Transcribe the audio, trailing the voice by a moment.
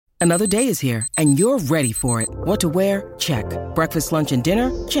Another day is here, and you're ready for it. What to wear? Check. Breakfast, lunch, and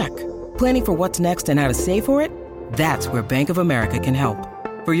dinner? Check. Planning for what's next and how to save for it? That's where Bank of America can help.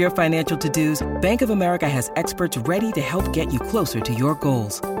 For your financial to-dos, Bank of America has experts ready to help get you closer to your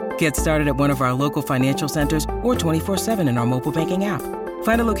goals. Get started at one of our local financial centers or 24/7 in our mobile banking app.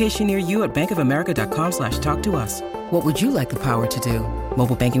 Find a location near you at bankofamerica.com/talktous. What would you like the power to do?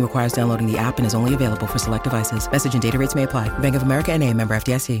 Mobile banking requires downloading the app and is only available for select devices. Message and data rates may apply. Bank of America N.A., member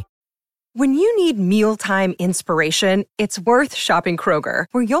FDIC. When you need mealtime inspiration, it's worth shopping Kroger,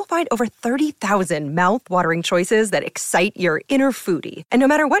 where you'll find over 30,000 mouth-watering choices that excite your inner foodie. And no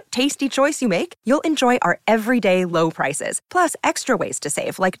matter what tasty choice you make, you'll enjoy our everyday low prices, plus extra ways to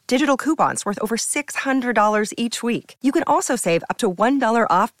save, like digital coupons worth over $600 each week. You can also save up to $1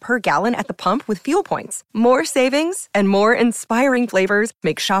 off per gallon at the pump with fuel points. More savings and more inspiring flavors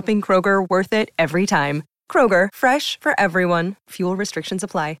make shopping Kroger worth it every time. Kroger, fresh for everyone. Fuel restrictions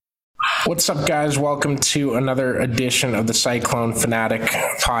apply. What's up, guys? Welcome to another edition of the Cyclone Fanatic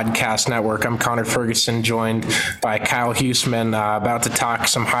Podcast Network. I'm Connor Ferguson, joined by Kyle Huesmann, about to talk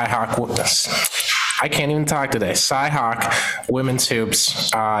some I can't even talk today. Cy-Hawk women's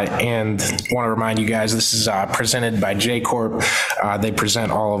hoops, and want to remind you guys this is presented by J-Corp. They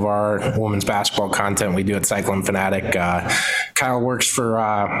present all of our women's basketball content we do at Cyclone Fanatic. Kyle works for,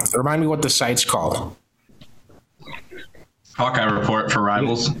 remind me what the site's called. Hawkeye Report for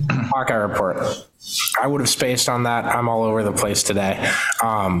Rivals. Hawkeye Report. I would have spaced on that. I'm all over the place today.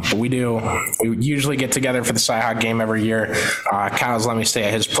 But we usually get together for the Cy-Hawk game every year. Kyle's let me stay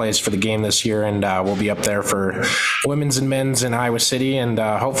at his place for the game this year, and we'll be up there for women's and men's in Iowa City, and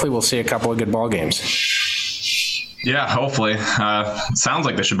hopefully we'll see a couple of good ball games. Yeah, hopefully. Sounds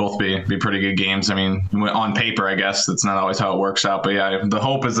like they should both be pretty good games. I mean, on paper, I guess that's not always how it works out. But yeah, the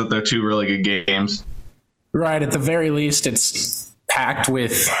hope is that they're two really good games. Right. At the very least, it's packed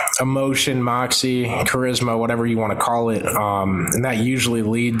with emotion, moxie, charisma, whatever you want to call it. And that usually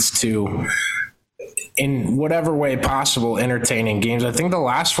leads to, in whatever way possible, entertaining games. I think the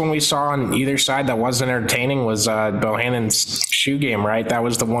last one we saw on either side that wasn't entertaining was Bohannon's shoe game, right? That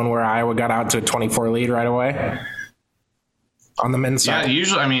was the one where Iowa got out to a 24 lead right away on the men's side. Yeah,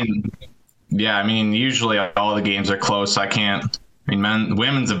 usually all the games are close.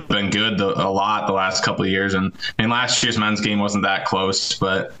 Women's have been good a lot the last couple of years, and last year's men's game wasn't that close,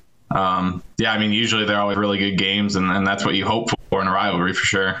 but usually they're always really good games, and that's what you hope for in a rivalry for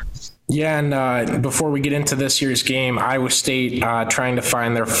sure. Yeah, and before we get into this year's game, Iowa State trying to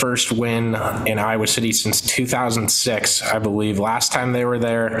find their first win in Iowa City since 2006, I believe. Last time they were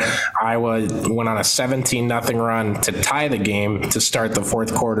there, Iowa went on a 17-0 run to tie the game to start the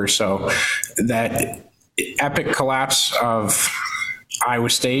fourth quarter, so that epic collapse of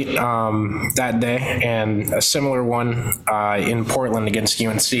Iowa State that day, and a similar one in Portland against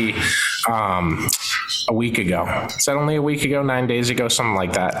UNC a week ago. Is that only a week ago, 9 days ago, something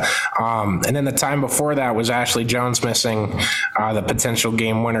like that? And then the time before that was Ashley Jones missing the potential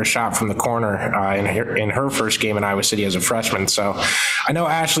game winner shot from the corner in her first game in Iowa City as a freshman. So I know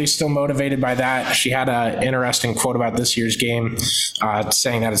Ashley's still motivated by that. She had an interesting quote about this year's game,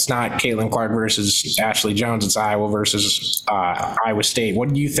 saying that it's not Caitlin Clark versus Ashley Jones, it's Iowa versus Iowa State.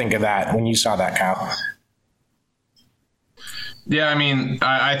 What do you think of that when you saw that, Kyle? Yeah,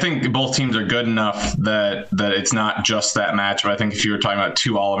 I think both teams are good enough that it's not just that matchup. I think if you were talking about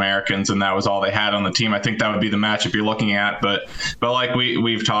two All-Americans and that was all they had on the team, I think that would be the matchup you're looking at. But like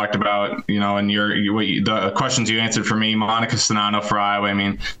we've talked about, and the questions you answered for me, Monica Sonano for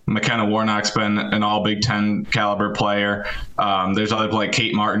Iowa. McKenna Warnock's been an all Big Ten caliber player. There's other like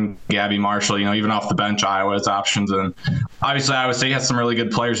Kate Martin, Gabby Marshall. Even off the bench, Iowa has options, and obviously Iowa State has some really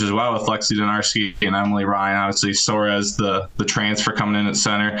good players as well with Lexi Donarski and Emily Ryan. Obviously, Soares, the transfer coming in at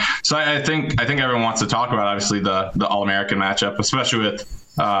center. So I think everyone wants to talk about obviously the All-American matchup, especially with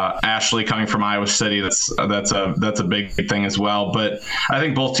Ashley coming from Iowa City. That's a big thing as well. But I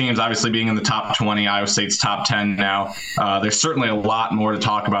think both teams obviously being in the top 20, Iowa State's top 10 now. There's certainly a lot more to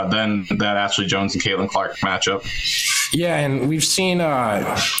talk about than that Ashley Jones and Caitlin Clark matchup. Yeah, and we've seen and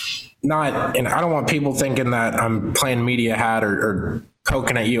I don't want people thinking that I'm playing media hat or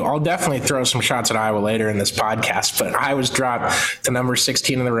poking at you. I'll definitely throw some shots at Iowa later in this podcast, but Iowa's dropped to number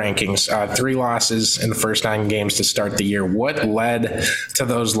 16 in the rankings, 3 losses in the first 9 games to start the year. What led to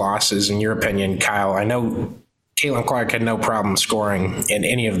those losses, in your opinion, Kyle? I know Caitlin Clark had no problem scoring in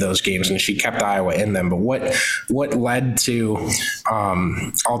any of those games, and she kept Iowa in them, but what led to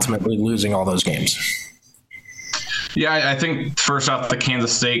ultimately losing all those games? Yeah, I think first off, the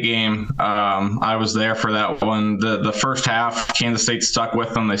Kansas State game, I was there for that one. The first half, Kansas State stuck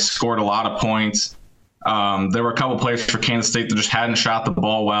with them. They scored a lot of points. There were a couple players for Kansas State that just hadn't shot the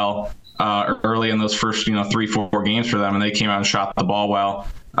ball well early in those first 3-4 games for them, and they came out and shot the ball well.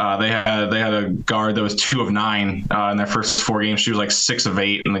 They had a guard that was 2 of 9 in their first 4 games. She was like 6 of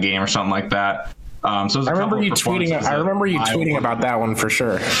 8 in the game or something like that. So I remember you tweeting about that one for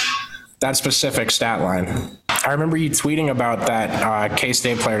sure. That specific stat line. I remember you tweeting about that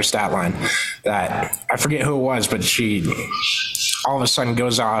K-State player stat line. That I forget who it was, but she all of a sudden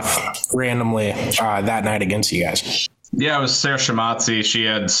goes off randomly that night against you guys. Yeah, it was Sarah Shamatzi. She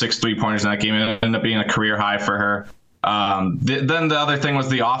had 6 3-pointers in that game. It ended up being a career high for her. Then the other thing was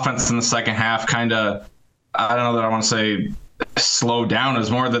the offense in the second half kind of, I don't know that I want to say slowed down. It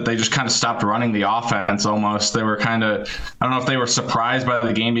was more that they just kind of stopped running the offense almost. They were kind of, I don't know if they were surprised by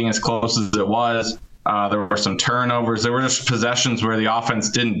the game being as close as it was. There were some turnovers. There were just possessions where the offense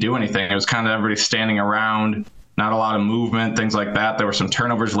didn't do anything. It was kind of everybody standing around, not a lot of movement, things like that. There were some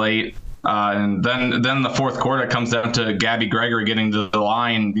turnovers late. And then the fourth quarter, it comes down to Gabby Gregory getting to the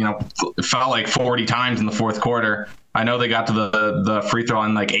line, it felt like 40 times in the fourth quarter. I know they got to the free throw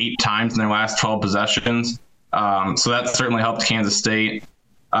line like 8 times in their last 12 possessions. So that certainly helped Kansas State.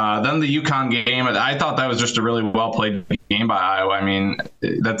 Then the UConn game, I thought that was just a really well-played game by Iowa. I mean,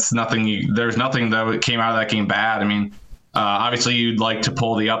 there's nothing that came out of that game bad. I mean, obviously you'd like to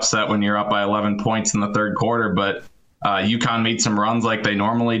pull the upset when you're up by 11 points in the third quarter, but UConn made some runs like they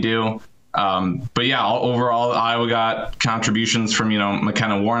normally do. But yeah, overall, Iowa got contributions from,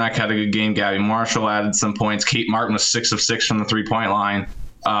 McKenna Warnock had a good game. Gabby Marshall added some points. Kate Martin was 6 of 6 from the 3-point line.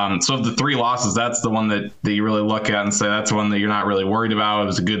 So of the 3 losses, that's the one that you really look at and say that's one that you're not really worried about. It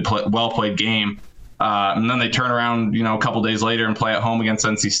was a good, well-played game. And then they turn around, a couple days later and play at home against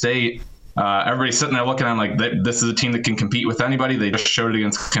NC State. Everybody's sitting there looking at them like, this is a team that can compete with anybody. They just showed it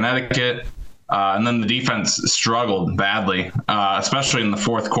against Connecticut. And then the defense struggled badly, especially in the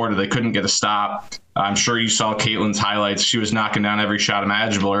fourth quarter. They couldn't get a stop. I'm sure you saw Caitlin's highlights. She was knocking down every shot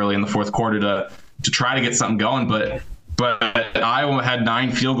imaginable early in the fourth quarter to try to get something going. But Iowa had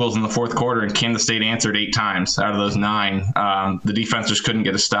 9 field goals in the fourth quarter, and Kansas State answered 8 times out of those 9. The defense just couldn't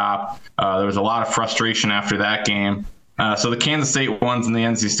get a stop. There was a lot of frustration after that game. So the Kansas State ones and the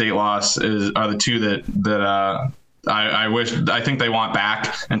NC State loss are the two that I think they want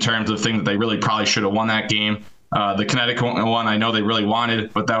back in terms of things that they really probably should have won that game. The Connecticut one, I know they really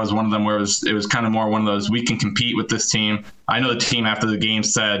wanted, but that was one of them where it was kind of more one of those, we can compete with this team. I know the team after the game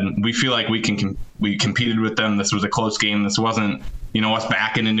said, we feel like we competed with them. This was a close game. This wasn't, us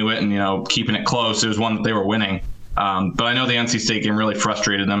backing into it and, keeping it close. It was one that they were winning. But I know the NC State game really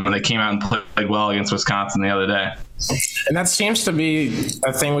frustrated them, and they came out and played well against Wisconsin the other day. And that seems to be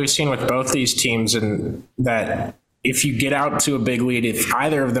a thing we've seen with both these teams, and that if you get out to a big lead, if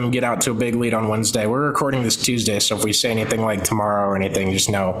either of them get out to a big lead on Wednesday, we're recording this Tuesday, so if we say anything like tomorrow or anything, just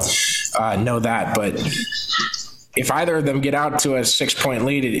know that. But if either of them get out to a 6-point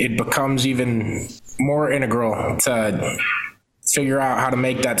lead, it becomes even more integral to figure out how to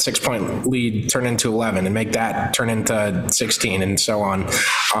make that 6-point lead turn into 11 and make that turn into 16 and so on.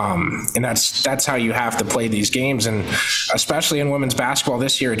 And that's how you have to play these games. And especially in women's basketball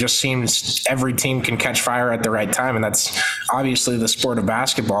this year, it just seems every team can catch fire at the right time. And that's obviously the sport of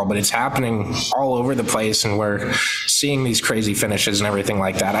basketball, but it's happening all over the place. And we're seeing these crazy finishes and everything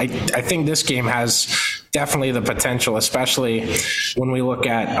like that. I think this game has definitely the potential, especially when we look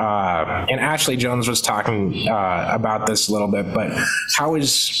at, and Ashley Jones was talking about this a little bit, but how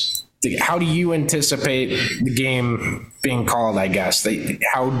do you anticipate the game being called, I guess?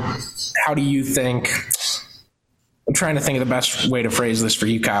 How do you think, I'm trying to think of the best way to phrase this for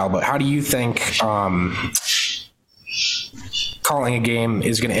you, Kyle, but how do you think calling a game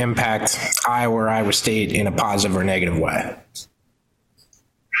is going to impact Iowa or Iowa State in a positive or negative way?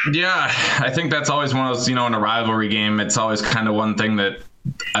 Yeah, I think that's always one of those, in a rivalry game, it's always kind of one thing that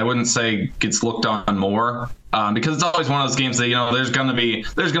I wouldn't say gets looked on more, because it's always one of those games that, there's going to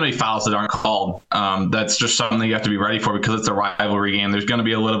be fouls that aren't called. That's just something you have to be ready for because it's a rivalry game. There's going to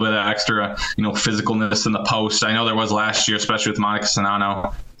be a little bit of extra, physicalness in the post. I know there was last year, especially with Monica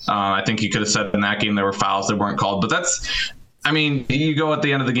Sonano. I think you could have said in that game there were fouls that weren't called, but you go at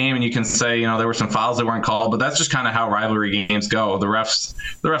the end of the game and you can say, there were some fouls that weren't called, but that's just kind of how rivalry games go. The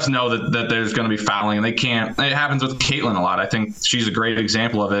refs know that there's going to be fouling, and they can't. It happens with Caitlin a lot. I think she's a great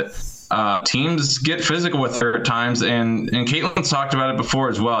example of it. Teams get physical with her at times, and Caitlin's talked about it before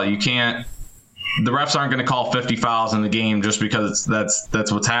as well. The refs aren't going to call 50 fouls in the game just because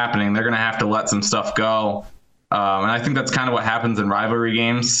that's what's happening. They're going to have to let some stuff go. And I think that's kind of what happens in rivalry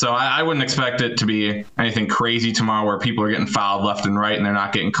games. So I wouldn't expect it to be anything crazy tomorrow where people are getting fouled left and right and they're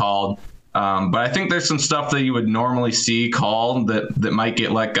not getting called. But I think there's some stuff that you would normally see called that might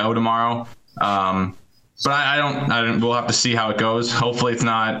get let go tomorrow. I don't. We'll have to see how it goes. Hopefully, it's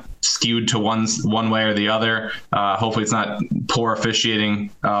not skewed to one way or the other. Hopefully, it's not poor officiating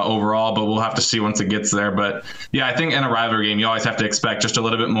overall. But we'll have to see once it gets there. But yeah, I think in a rivalry game, you always have to expect just a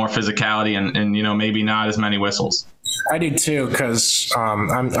little bit more physicality and maybe not as many whistles. I do too, because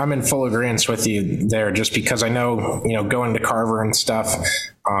I'm in full agreement with you there. Just because I know going to Carver and stuff.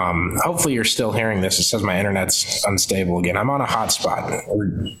 Hopefully you're still hearing this. It says my internet's unstable again. I'm on a hotspot.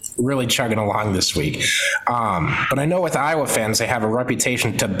 We're really chugging along this week. But I know with Iowa fans, they have a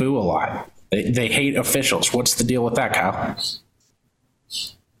reputation to boo a lot. They hate officials. What's the deal with that, Kyle?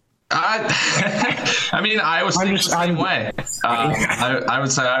 I mean, Iowa State's the same way. I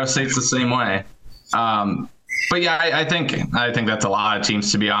would say Iowa State's the same way. But yeah, I think that's a lot of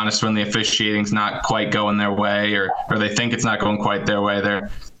teams, to be honest, when the officiating's not quite going their way or they think it's not going quite their way,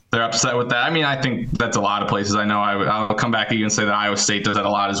 they're upset with that. I mean, I think that's a lot of places. I know I'll come back to you and say that Iowa State does that a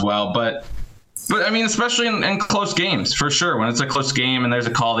lot as well. But I mean, especially in close games, for sure. When it's a close game and there's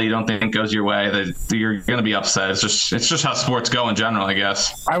a call that you don't think goes your way, that you're going to be upset. It's just how sports go in general, I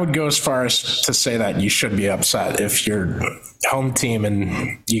guess. I would go as far as to say that you should be upset if you're home team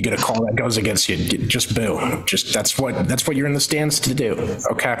and you get a call that goes against you. Just boo. Just that's what you're in the stands to do.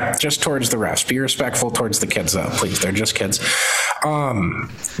 Okay, just towards the refs. Be respectful towards the kids, though, please. They're just kids.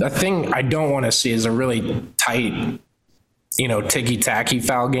 The thing I don't want to see is a really tight, ticky-tacky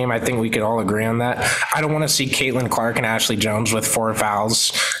foul game. I think we could all agree on that. I don't want to see Caitlin Clark and Ashley Jones with 4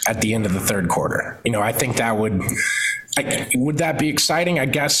 fouls at the end of the third quarter. I think that would that be exciting? I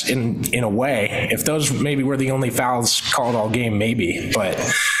guess in a way, if those maybe were the only fouls called all game, maybe. But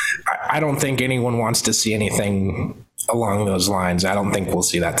I don't think anyone wants to see anything along those lines. I don't think we'll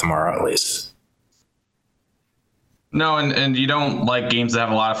see that tomorrow, at least. No, and you don't like games that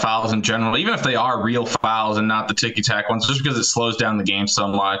have a lot of fouls in general, even if they are real fouls and not the ticky-tack ones, just because it slows down the game so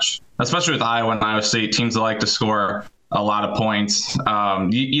much, especially with Iowa and Iowa State, teams that like to score a lot of points.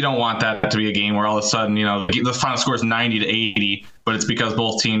 You don't want that to be a game where all of a sudden, the final score is 90-80, but it's because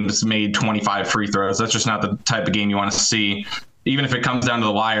both teams made 25 free throws. That's just not the type of game you want to see. Even if it comes down to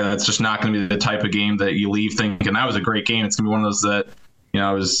the wire, that's just not going to be the type of game that you leave thinking that was a great game. It's going to be one of those that,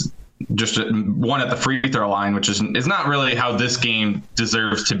 is just one at the free throw line, which is not really how this game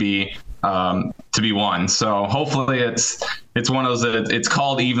deserves to be won. So hopefully it's one of those that it's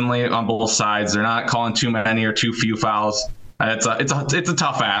called evenly on both sides. They're not calling too many or too few fouls. It's a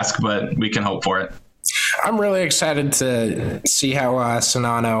tough ask, but we can hope for it. I'm really excited to see how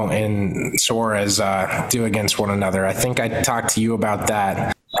Sonano and Suarez do against one another. I think I talked to you about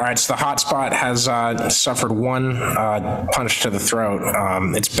that. All right, so the hotspot has suffered one punch to the throat.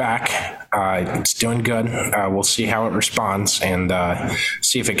 It's back. It's doing good. We'll see how it responds and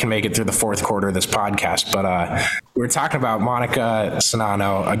see if it can make it through the fourth quarter of this podcast. But we were talking about Monica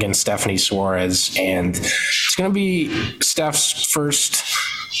Sonano against Stephanie Suarez, and it's going to be Steph's first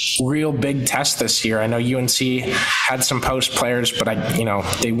real big test this year. I know UNC had some post players, but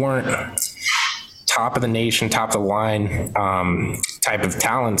they weren't top of the nation, top of the line type of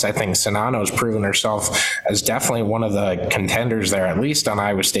talents. I think Sonano's proven herself as definitely one of the contenders there, at least on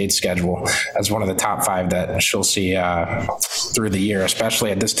Iowa State's schedule, as one of the top 5 that she'll see through the year,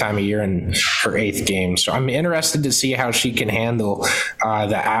 especially at this time of year in her 8th game. So I'm interested to see how she can handle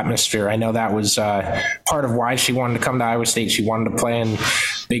the atmosphere. I know that was part of why she wanted to come to Iowa State. She wanted to play in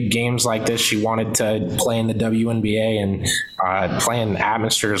big games like this. She wanted to play in the WNBA and play in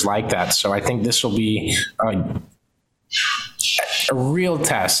atmospheres like that. So I think this will be a real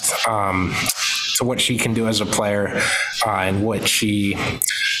test to what she can do as a player and what she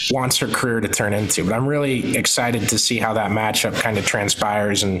wants her career to turn into. But I'm really excited to see how that matchup kind of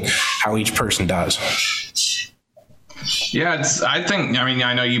transpires and how each person does. Yeah,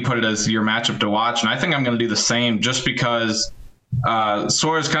 I know you put it as your matchup to watch, and I think I'm going to do the same just because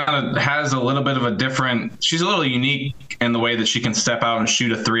Suarez kind of has a little bit of a different, she's a little unique in the way that she can step out and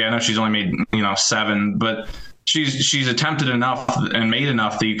shoot a 3. I know she's only made, 7, but she's attempted enough and made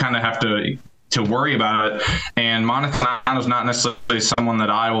enough that you kind of have to worry about it. And Monica Sonano's not necessarily someone that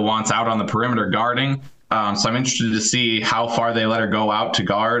Iowa wants out on the perimeter guarding. So I'm interested to see how far they let her go out to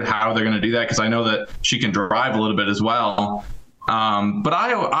guard, how they're going to do that, because I know that she can drive a little bit as well. But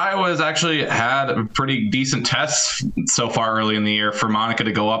Iowa has actually had a pretty decent test so far early in the year for Monica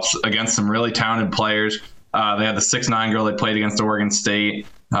to go up against some really talented players. They had the 6'9" girl they played against Oregon State.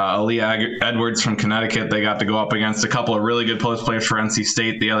 Aaliyah Edwards from Connecticut, they got to go up against a couple of really good post players for NC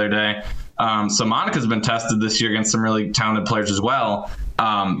State the other day. So Monica's been tested this year against some really talented players as well.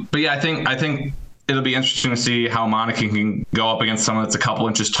 But yeah, I think it'll be interesting to see how Monica can go up against someone that's a couple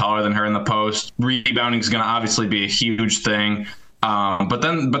inches taller than her in the post. Rebounding is going to obviously be a huge thing. But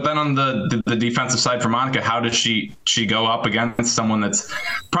then on the defensive side for Monica, how does she go up against someone that's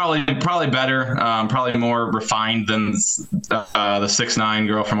probably better, probably more refined than the 6'9"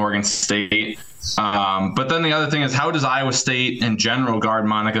 girl from Oregon State? But then the other thing is, how does Iowa State in general guard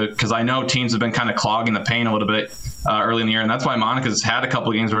Monica? Because I know teams have been kind of clogging the paint a little bit early in the year, and that's why Monica's had a couple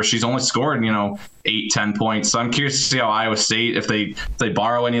of games where she's only scored 8-10 points. So I'm curious to see how Iowa State, if they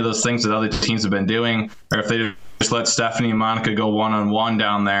borrow any of those things that other teams have been doing, or if they just let Stephanie and Monica go one-on-one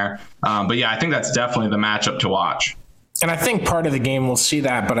down there. But yeah, I think that's definitely the matchup to watch. And I think part of the game we'll see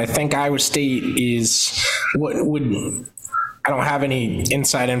that, but I think Iowa State is I don't have any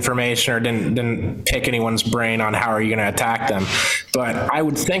inside information or didn't pick anyone's brain on how are you going to attack them. But I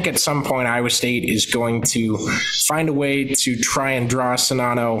would think at some point Iowa State is going to find a way to try and draw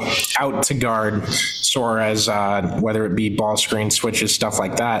Sonano out to guard Suarez, whether it be ball screen switches, stuff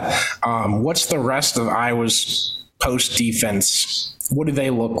like that. What's the rest of Iowa's post defense? What do they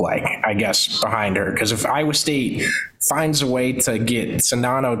look like, I guess, behind her? Because if Iowa State finds a way to get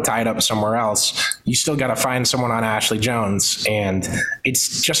Sonano tied up somewhere else, you still got to find someone on Ashley Jones. And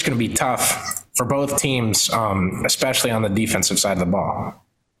it's just going to be tough for both teams, especially on the defensive side of the ball.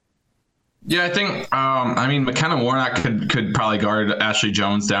 Yeah, I think, McKenna Warnock could probably guard Ashley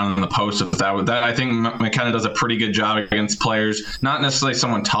Jones down in the post with that. I think McKenna does a pretty good job against players, not necessarily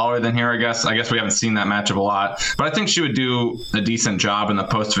someone taller than here, I guess. I guess we haven't seen that matchup a lot. But I think she would do a decent job in the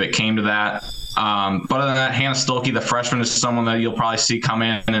post if it came to that. But other than that, Hannah Stolke, the freshman, is someone that you'll probably see come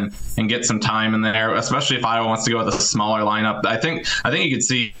in and get some time in there, especially if Iowa wants to go with a smaller lineup. I think you could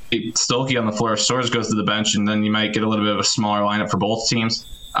see Stolke on the floor if Soares goes to the bench, and then you might get a little bit of a smaller lineup for both teams.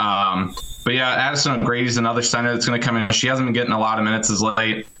 But yeah, Addison O'Grady's another center that's going to come in. She hasn't been getting a lot of minutes as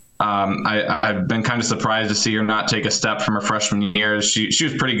late. I've been kind of surprised to see her not take a step from her freshman year. She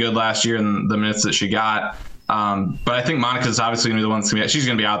was pretty good last year in the minutes that she got. But I think Monica's obviously going to be the one she's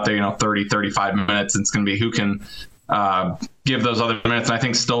going to be out there, 30, 35 minutes. It's going to be who can give those other minutes. And I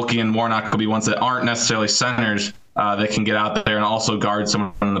think Stolke and Warnock will be ones that aren't necessarily centers that can get out there and also guard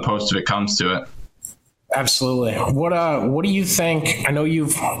someone in the post if it comes to it. Absolutely. What do you think? I know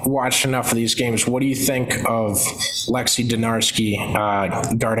you've watched enough of these games. What do you think of Lexi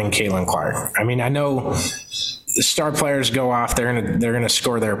Donarski guarding Caitlin Clark? I mean, I know the star players go off, they're gonna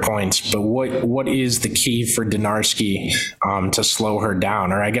score their points, but what is the key for Donarski to slow her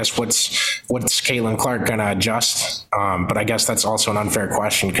down? Or I guess what's Caitlin Clark gonna adjust? But I guess that's also an unfair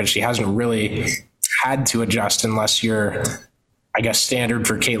question because she hasn't really had to adjust unless you're, I guess, standard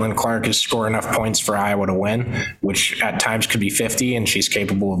for Caitlin Clark is score enough points for Iowa to win, which at times could be 50, and she's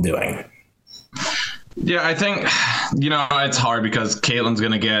capable of doing. Yeah, I think, it's hard because Caitlin's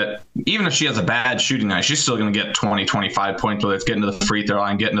going to get, even if she has a bad shooting night, she's still going to get 20, 25 points, whether it's getting to the free throw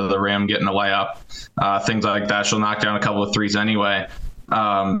line, getting to the rim, getting a layup, things like that. She'll knock down a couple of threes anyway.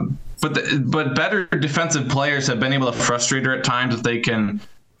 But better defensive players have been able to frustrate her at times if they can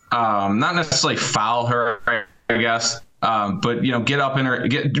not necessarily foul her, I guess. But get up in her,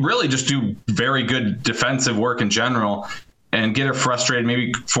 really just do very good defensive work in general and get her frustrated,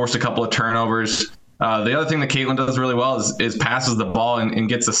 maybe force a couple of turnovers. The other thing that Caitlin does really well is passes the ball and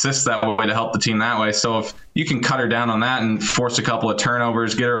gets assists that way to help the team that way. So if you can cut her down on that and force a couple of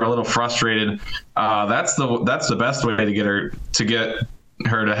turnovers, get her a little frustrated, that's the best way to get her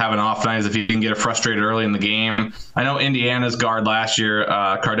to have an off night is if you can get her frustrated early in the game. I know Indiana's guard last year,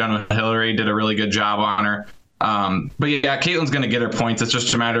 Cardona Hillary, did a really good job on her. But yeah, Caitlin's going to get her points. It's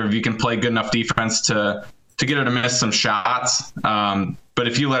just a matter of if you can play good enough defense to get her to miss some shots. But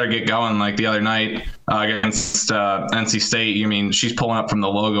if you let her get going like the other night against NC State, she's pulling up from the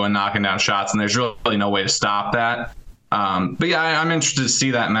logo and knocking down shots, and there's really no way to stop that. But yeah, I'm interested to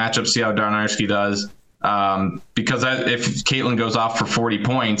see that matchup, see how Donarski does. Because if Caitlin goes off for 40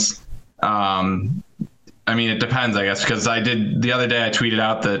 points, it depends, I guess, because the other day I tweeted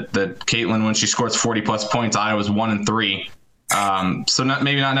out that Caitlin, when she scores 40 plus points, Iowa's 1-3. So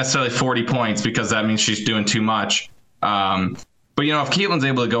maybe not necessarily 40 points because that means she's doing too much. But if Caitlin's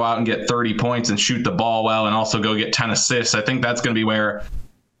able to go out and get 30 points and shoot the ball well and also go get 10 assists, I think that's going to be where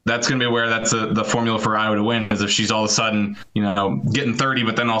that's the formula for Iowa to win, is if she's all of a sudden, getting 30,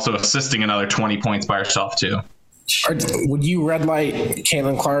 but then also assisting another 20 points by herself too. Would you red light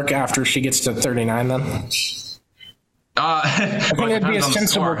Caitlin Clark after she gets to 39 then? I think it'd be a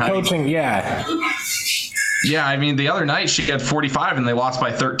sensible coaching. Yeah. Yeah, the other night she had 45 and they lost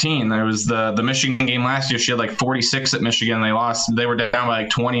by 13. There was the Michigan game last year. She had like 46 at Michigan. They lost. They were down by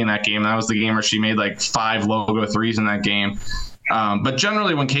like 20 in that game. That was the game where she made like 5 logo threes in that game. But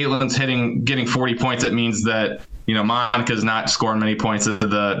generally when Caitlin's getting 40 points, it means that, Monica's not scoring many points.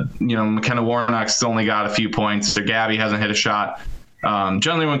 McKenna Warnock's only got a few points. So Gabby hasn't hit a shot.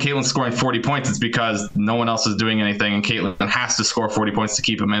 Generally, when Caitlin's scoring 40 points, it's because no one else is doing anything, and Caitlin has to score 40 points to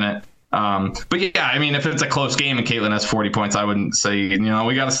keep them in it. But yeah, I mean, if it's a close game and Caitlin has 40 points, I wouldn't say,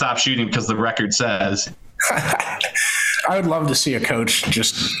 we got to stop shooting because the record says. I would love to see a coach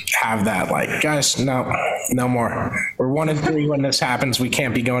just have that, like, guys, no more. We're 1-3 when this happens. We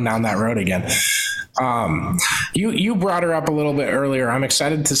can't be going down that road again. You brought her up a little bit earlier. I'm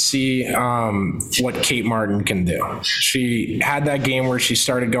excited to see what Kate Martin can do. She had that game where she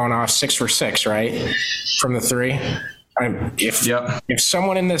started going off 6 for 6, right, from the 3. If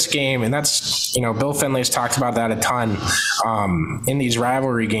someone in this game, and that's, Bill Finley's talked about that a ton in these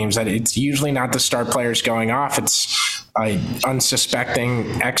rivalry games, that it's usually not the star players going off. It's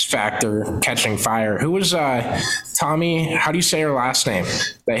unsuspecting X factor catching fire. Who was Tommy? How do you say her last name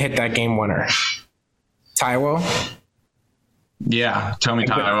that hit that game winner? Taiwo? Yeah, Tommy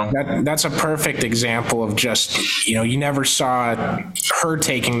Taiwo. That's a perfect example of just, you never saw her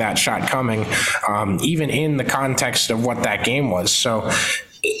taking that shot coming, even in the context of what that game was. So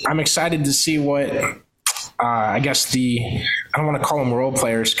I'm excited to see what, I guess I don't want to call them role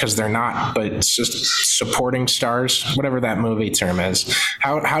players because they're not, but it's just supporting stars, whatever that movie term is.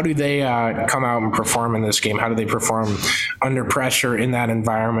 How do they come out and perform in this game? How do they perform under pressure in that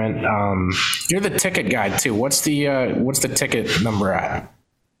environment? You're the ticket guy too. What's the ticket number at?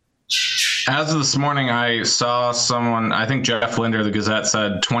 As of this morning, I saw someone, I think Jeff Linder, the Gazette,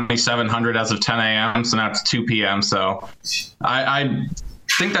 said 2,700 as of 10 a.m. So now it's 2 p.m. So I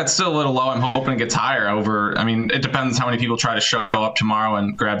think that's still a little low. I'm hoping it gets higher it depends how many people try to show up tomorrow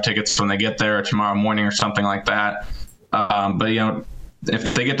and grab tickets when they get there, or tomorrow morning or something like that. But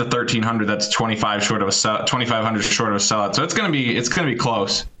if they get to 1,300, that's 2,500 short of a sellout. So it's going to be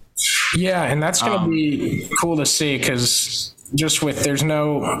close. Yeah. And that's going to be cool to see, because just there's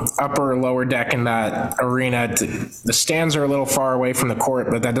no upper or lower deck in that arena. The stands are a little far away from the court,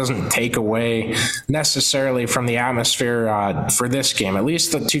 but that doesn't take away necessarily from the atmosphere for this game. At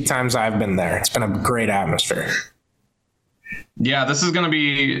least the 2 times I've been there, it's been a great atmosphere. Yeah, this is going to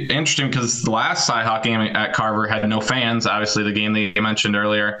be interesting because the last Cyhawk game at Carver had no fans. Obviously, the game that you mentioned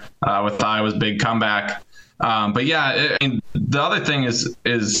earlier with Iowa's big comeback. But yeah, the other thing is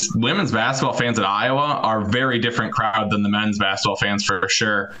women's basketball fans at Iowa are a very different crowd than the men's basketball fans for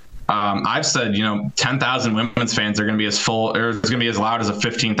sure. I've said, 10,000 women's fans are going to be as full, or it's going to be as loud as a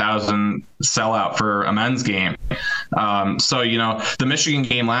 15,000 sellout for a men's game. So, the Michigan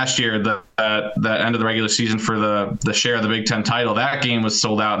game last year, the end of the regular season for the share of the Big Ten title, that game was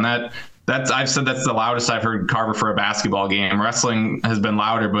sold out, and I've said that's the loudest I've heard Carver for a basketball game. Wrestling has been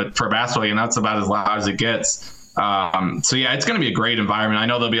louder, but for a basketball game, that's about as loud as it gets. So yeah, it's going to be a great environment. I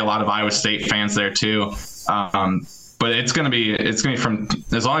know there'll be a lot of Iowa State fans there too. But it's going to be from,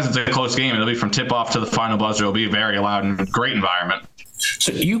 as long as it's a close game, it'll be from tip off to the final buzzer. It'll be very loud and great environment.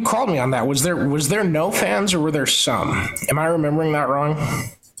 So you called me on that. Was there no fans, or were there some? Am I remembering that wrong?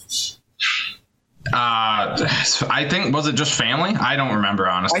 I think, was it just family? I don't remember,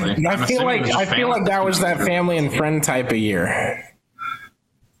 honestly. I feel like that was that family and friend type of year.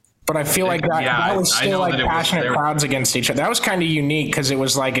 But I feel like that was still like passionate crowds against each other. That was kind of unique because it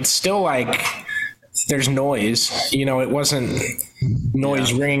was like, it's still like there's noise, it wasn't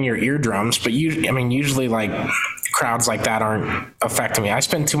noise ringing your eardrums, but usually like crowds like that aren't affecting me. I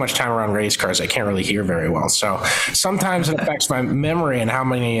spend too much time around race cars. I can't really hear very well. So sometimes it affects my memory and how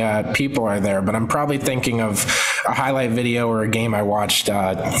many people are there, but I'm probably thinking of a highlight video or a game I watched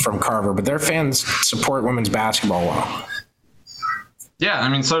from Carver, but their fans support women's basketball well.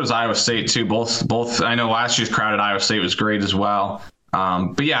 Yeah, so does Iowa State too. Both. I know last year's crowd at Iowa State was great as well.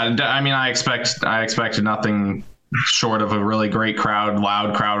 But yeah, I expected nothing short of a really great crowd,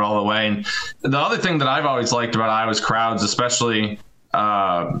 loud crowd all the way. And the other thing that I've always liked about Iowa's crowds, especially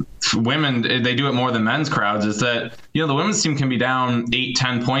women, they do it more than men's crowds, is that the women's team can be down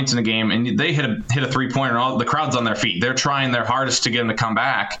 8-10 points in a game, and they hit a 3-pointer, and all the crowd's on their feet. They're trying their hardest to get them to come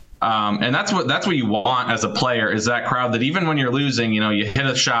back. And that's what you want as a player, is that crowd that even when you're losing, you hit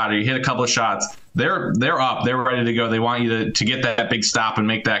a shot or you hit a couple of shots, they're up, they're ready to go. They want you to get that big stop and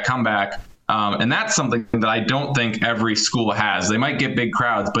make that comeback. And that's something that I don't think every school has. They might get big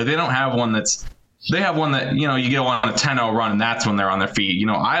crowds, but they don't have one they have one that, you get on a 10-0 run, and that's when they're on their feet.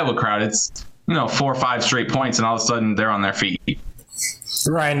 Iowa crowd, it's, 4 or 5 straight points, and all of a sudden they're on their feet.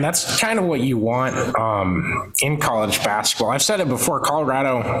 Right, and that's kind of what you want in college basketball. I've said it before,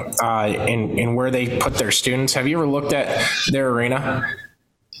 Colorado, in where they put their students. Have you ever looked at their arena?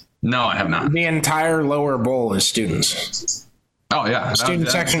 No, I have not. The entire lower bowl is students. Oh, yeah. Student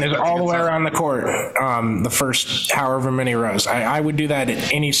section is all the way around the court, the first however many rows. I would do that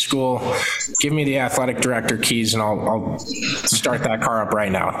at any school. Give me the athletic director keys and I'll start that car up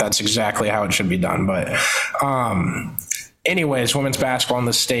right now. That's exactly how it should be done. But anyways, women's basketball in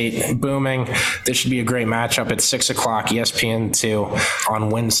the state, booming. This should be a great matchup at 6 o'clock, ESPN2 on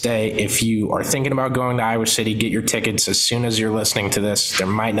Wednesday. If you are thinking about going to Iowa City, get your tickets as soon as you're listening to this. There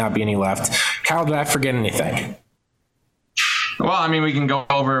might not be any left. Kyle, did I forget anything? Well, I mean, we can go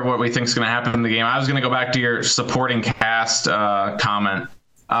over what we think is going to happen in the game. I was going to go back to your supporting cast comment.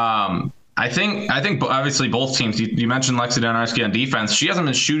 I think obviously both teams, you mentioned Lexi Donarski on defense. She hasn't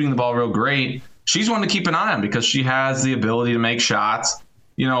been shooting the ball real great. She's one to keep an eye on because she has the ability to make shots.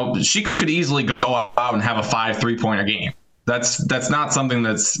 You know, she could easily go out and have a 5 3-pointer game. That's not something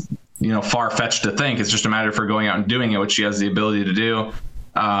that's, far-fetched to think. It's just a matter of her going out and doing it, which she has the ability to do.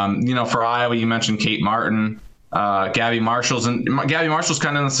 For Iowa, you mentioned Kate Martin. Gabby Marshall's kind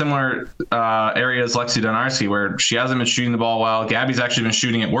of in a similar area as Lexi Donarski, where she hasn't been shooting the ball well. Gabby's actually been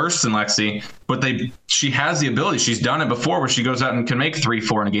shooting it worse than Lexi, but she has the ability. She's done it before where she goes out and can make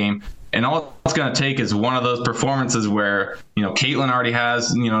 3-4 in a game. And all it's going to take is one of those performances where, Caitlin already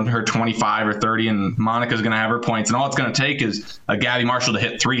has, her 25 or 30 and Monica's going to have her points. And all it's going to take is a Gabby Marshall to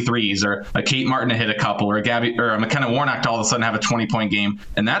hit 3 threes or a Kate Martin to hit a couple or a McKenna Warnock to all of a sudden have a 20-point game.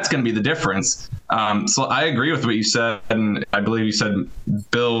 And that's going to be the difference. So I agree with what you said. And I believe you said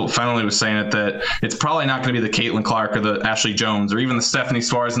Bill finally was saying it, that it's probably not going to be the Caitlin Clark or the Ashley Jones or even the Stephanie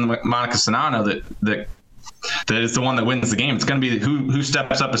Suarez and the Monica Sonano that is the one that wins the game. It's going to be who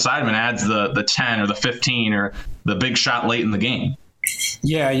steps up beside him and adds the 10 or the 15 or the big shot late in the game.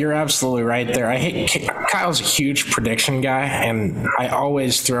 Yeah, you're absolutely right there. Kyle's a huge prediction guy, and I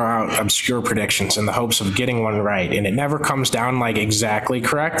always throw out obscure predictions in the hopes of getting one right, and it never comes down like exactly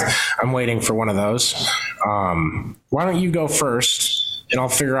correct. I'm waiting for one of those. Why don't you go first, and I'll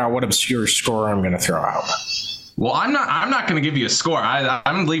figure out what obscure score I'm going to throw out. Well, I'm not going to give you a score.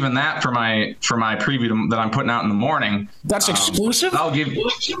 I'm leaving that for my preview that I'm putting out in the morning. That's exclusive? I'll give.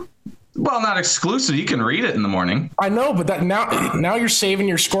 Well, not exclusive. You can read it in the morning. I know, but that now you're saving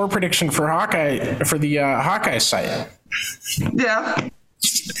your score prediction for Hawkeye for the Hawkeye site. Yeah.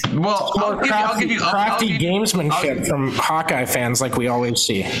 Well, I'll give you crafty gamesmanship from Hawkeye fans, like we always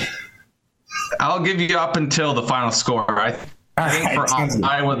see. I'll give you up until the final score.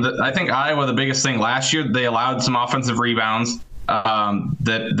 I think Iowa, the biggest thing last year, they allowed some offensive rebounds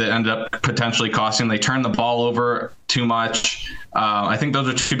that ended up potentially costing. They turned the ball over too much. I think those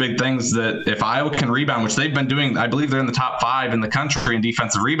are two big things that if Iowa can rebound, which they've been doing, I believe they're in the top 5 in the country in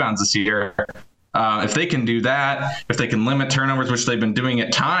defensive rebounds this year. If they can do that, if they can limit turnovers, which they've been doing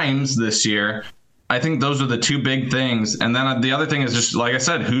at times this year, I think those are the two big things. And then the other thing is just, like I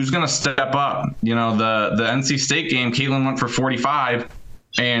said, who's going to step up? The NC State game, Caitlin went for 45,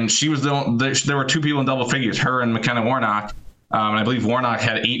 and she was there were 2 people in double figures, her and McKenna Warnock. And I believe Warnock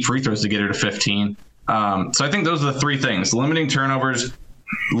had 8 free throws to get her to 15. So I think those are the 3 things: limiting turnovers,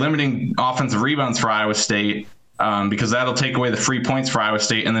 limiting offensive rebounds for Iowa State, because that'll take away the free points for Iowa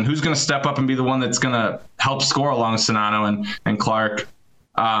State. And then who's going to step up and be the one that's going to help score along Sonano and Clark?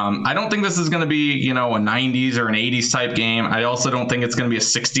 I don't think this is going to be, a 90s or an 80s type game. I also don't think it's going to be a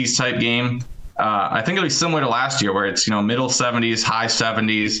 60s type game. I think it'll be similar to last year where it's, middle 70s, high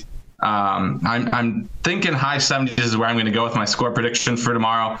 70s. I'm thinking high 70s is where I'm going to go with my score prediction for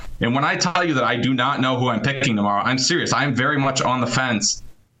tomorrow. And when I tell you that I do not know who I'm picking tomorrow, I'm serious. I'm very much on the fence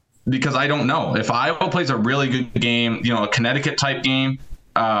because I don't know. If Iowa plays a really good game, a Connecticut type game,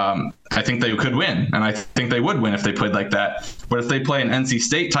 I think they could win, and I think they would win if they played like that. But if they play an NC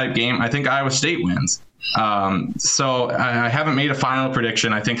State type game, I think Iowa State wins. So I haven't made a final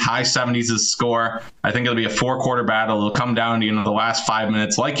prediction. I think high 70s is the score. I think it'll be a 4-quarter battle. It'll come down to the last 5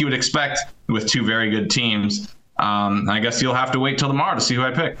 minutes, like you would expect with 2 very good teams. I guess you'll have to wait till tomorrow to see who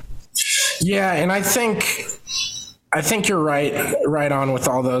I pick. Yeah, and I think you're right on with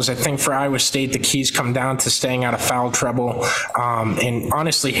all those. I think for Iowa State, the keys come down to staying out of foul trouble and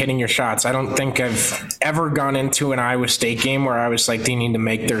honestly hitting your shots. I don't think I've ever gone into an Iowa State game where I was like, they need to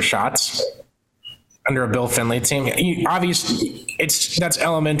make their shots under a Bill Finley team. Obviously, that's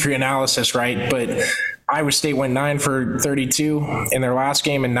elementary analysis, right? But Iowa State went 9 for 32 in their last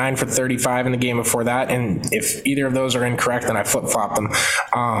game and 9 for 35 in the game before that. And if either of those are incorrect, then I flip-flop them.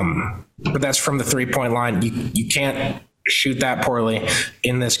 But that's from the 3-point line. You can't shoot that poorly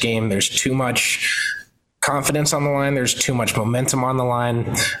in this game. There's too much confidence on the line. There's too much momentum on the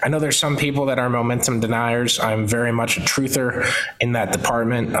line. I know there's some people that are momentum deniers. I'm very much a truther in that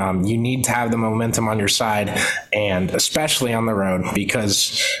department. You need to have the momentum on your side, and especially on the road,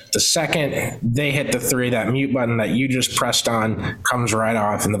 because the second they hit the three, that mute button that you just pressed on comes right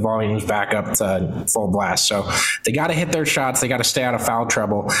off and the volume's back up to full blast. So they got to hit their shots. They got to stay out of foul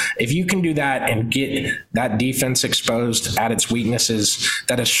trouble. If you can do that and get that defense exposed at its weaknesses,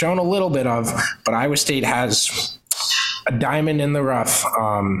 that has shown a little bit of, but Iowa State has a diamond in the rough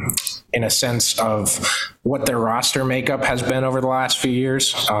in a sense of what their roster makeup has been over the last few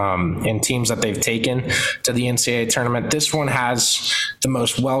years in teams that they've taken to the NCAA tournament. This one has the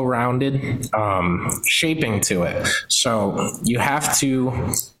most well-rounded shaping to it. So you have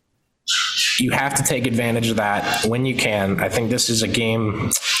to take advantage of that when you can. I think this is a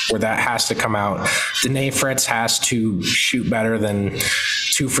game where that has to come out. Danae Fritz has to shoot better than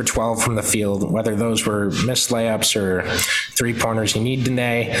 2 for 12 from the field, whether those were missed layups or three-pointers. You need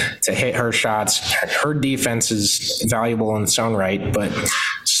Danae to hit her shots. Her defense is valuable in its own right, but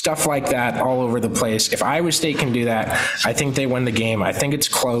stuff like that all over the place. If Iowa State can do that, I think they win the game. I think it's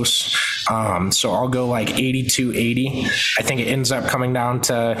close. So I'll go like 82-80. I think it ends up coming down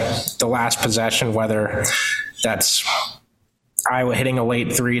to the last possession, whether that's Iowa hitting a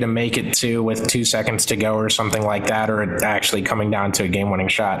late three to make it 2 with 2 seconds to go or something like that, or it actually coming down to a game-winning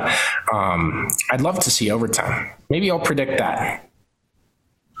shot. I'd love to see overtime. Maybe I'll predict that.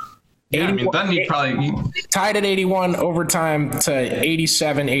 Yeah, I mean, then you probably tied at 81, overtime to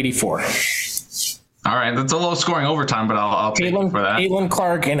 87-84. All right, that's a low-scoring overtime, but I'll take it for that. Caitlin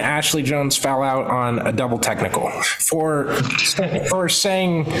Clark and Ashley Jones foul out on a double technical for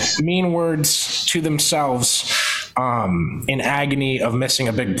saying mean words to themselves in agony of missing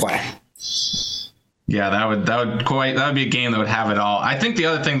a big play. Yeah, that would be a game that would have it all. I think the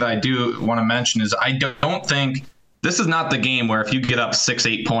other thing that I do want to mention is I don't think this is not the game where if you get up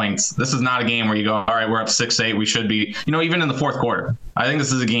 6-8 points, this is not a game where you go, all right, we're up 6-8. We should be, even in the fourth quarter. I think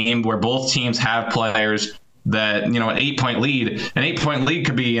this is a game where both teams have players that, an 8-point lead. An 8-point lead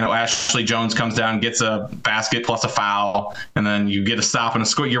could be, Ashley Jones comes down, gets a basket plus a foul, and then you get a stop and a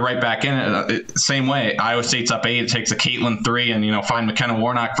score. You're right back in it. Same way, Iowa State's up 8. It takes a Caitlin 3 and, find McKenna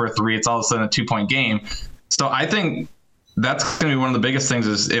Warnock for a 3. It's all of a sudden a 2-point game. So I think that's going to be one of the biggest things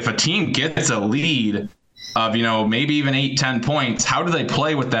is if a team gets a lead of, maybe even 8-10 points, how do they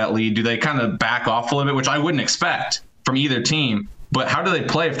play with that lead? Do they kind of back off a little bit, which I wouldn't expect from either team? But how do they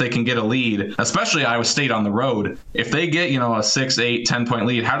play if they can get a lead, especially Iowa State on the road? If they get, a 6, 8, 10-point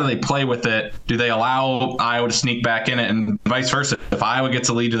lead, how do they play with it? Do they allow Iowa to sneak back in it and vice versa? If Iowa gets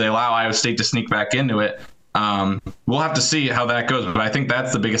a lead, do they allow Iowa State to sneak back into it? We'll have to see how that goes. But I think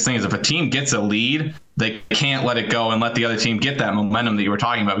that's the biggest thing is if a team gets a lead, they can't let it go and let the other team get that momentum that you were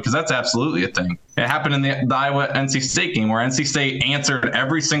talking about, because that's absolutely a thing. It happened in the Iowa-NC State game where NC State answered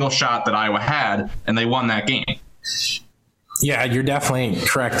every single shot that Iowa had, and they won that game. Yeah, you're definitely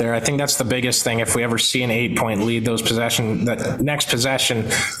correct there. I think that's the biggest thing. If we ever see an 8-point lead, that next possession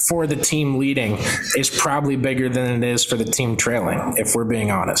for the team leading is probably bigger than it is for the team trailing, if we're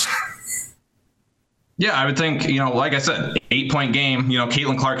being honest. Yeah, I would think, like I said, 8-point game,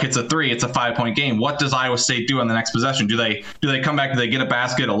 Caitlin Clark hits a 3, it's a 5-point game. What does Iowa State do on the next possession? Do they come back? Do they get a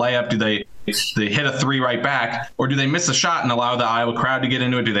basket, a layup? Do they hit a 3 right back? Or do they miss a shot and allow the Iowa crowd to get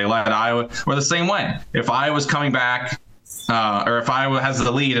into it? Do they let Iowa? Or the same way, if Iowa's coming back, or if Iowa has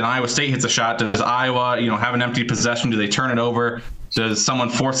the lead and Iowa State hits a shot, does Iowa, have an empty possession? Do they turn it over? Does someone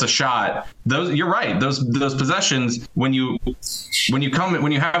force a shot? You're right. Those possessions, when you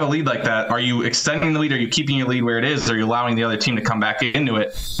have a lead like that, are you extending the lead? Are you keeping your lead where it is? Or are you allowing the other team to come back into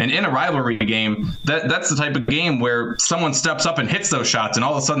it? And in a rivalry game, that's the type of game where someone steps up and hits those shots, and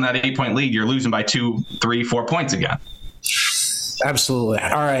all of a sudden that 8-point lead, you're losing by 2, 3, 4 points again. Absolutely.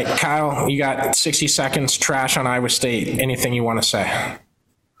 All right, Kyle, you got 60 seconds. Trash on Iowa State. Anything you want to say?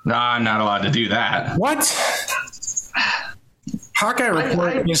 No, I'm not allowed to do that. What? Hawkeye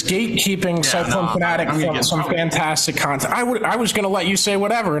report is gatekeeping Cyclone Fanatic from some fantastic content. I was going to let you say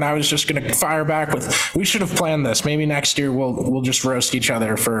whatever, and I was just going to fire back with, we should have planned this. Maybe next year we'll just roast each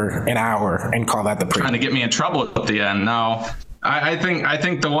other for an hour and call that the pre. Trying to get me in trouble at the end. No. I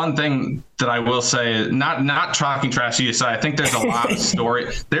think the one thing that I will say, not talking trash to you, so I think there's a lot of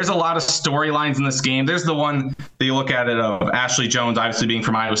storylines in this game. There's the one that you look at it of Ashley Jones obviously being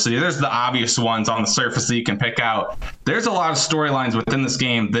from Iowa City. There's the obvious ones on the surface that you can pick out. There's a lot of storylines within this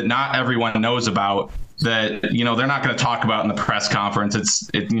game that not everyone knows about, that they're not going to talk about in the press conference.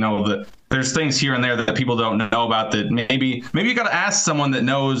 There's things here and there that people don't know about that maybe you got to ask someone that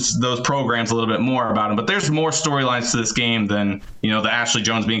knows those programs a little bit more about them. But there's more storylines to this game than the Ashley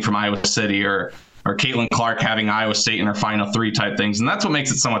Jones being from Iowa City or or Caitlin Clark having Iowa State in her Final Three type things. And that's what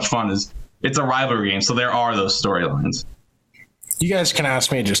makes it so much fun is it's a rivalry game. So there are those storylines. You guys can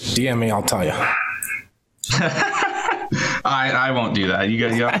ask me, just DM me, I'll tell you. I won't do that. You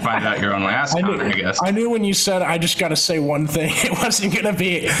have to find out your own way. Ask Connor, I guess. I knew when you said I just got to say one thing, it wasn't going to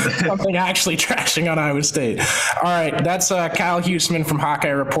be something actually trashing on Iowa State. All right, that's Kyle Huesmann from Hawkeye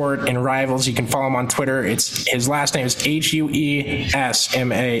Report and Rivals. You can follow him on Twitter. His last name is Huesmann,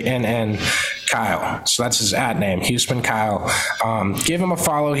 Kyle. So that's his @name, Huesmann Kyle. Give him a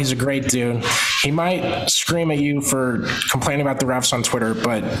follow. He's a great dude. He might scream at you for complaining about the refs on Twitter,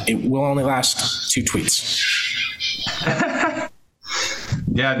 but it will only last 2 tweets.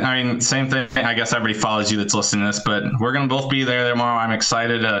 Yeah, I mean, same thing. I guess everybody follows you that's listening to this, but we're going to both be there tomorrow. I'm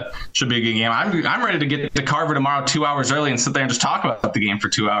excited. Should be a good game. I'm ready to get to Carver tomorrow 2 hours early and sit there and just talk about the game for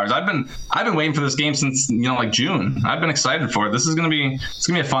 2 hours. I've been waiting for this game since, like June. I've been excited for it. It's going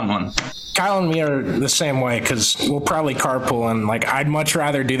to be a fun one. Kyle and me are the same way because we'll probably carpool, and like I'd much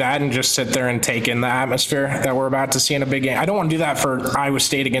rather do that and just sit there and take in the atmosphere that we're about to see in a big game. I don't want to do that for Iowa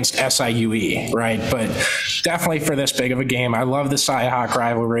State against SIUE, right? But definitely for this big of a game. I love the Cy-Hawk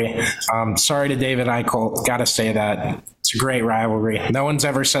rivalry. Sorry to David Eichel, gotta say that. It's a great rivalry. No one's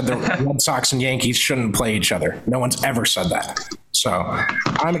ever said the Red Sox and Yankees shouldn't play each other. No one's ever said that. So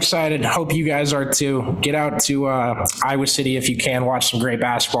I'm excited. Hope you guys are too. Get out to Iowa City if you can. Watch some great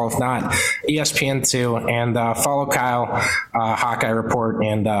basketball. If not, ESPN too. And follow Kyle, Hawkeye Report,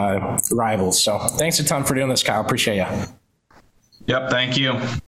 and Rivals. So thanks a ton for doing this, Kyle. Appreciate you. Yep. Thank you.